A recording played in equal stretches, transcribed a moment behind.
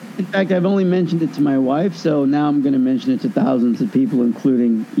In fact, I've only mentioned it to my wife, so now I'm going to mention it to thousands of people,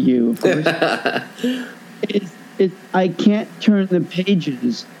 including you, of course. I can't turn the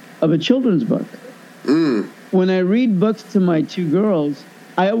pages of a children's book. When I read books to my two girls,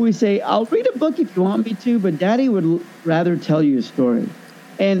 I always say, I'll read a book if you want me to, but Daddy would rather tell you a story.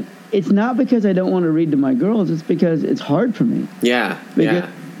 And it's not because I don't want to read to my girls. It's because it's hard for me. Yeah. Because,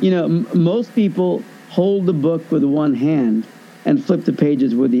 most people hold the book with one hand and flip the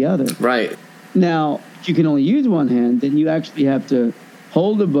pages with the other. Right. Now, if you can only use one hand, then you actually have to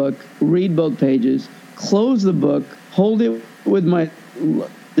hold the book, read both pages, close the book, hold it with my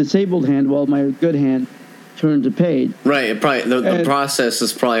disabled hand while my good hand turns a page. Right. The process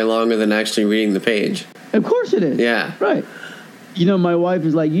is probably longer than actually reading the page. Of course it is. Yeah. Right. My wife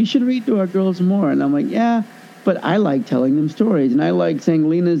is like, you should read to our girls more. And I'm like, yeah, but I like telling them stories. And I like saying,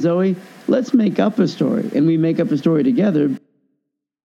 Lena, Zoe, let's make up a story. And we make up a story together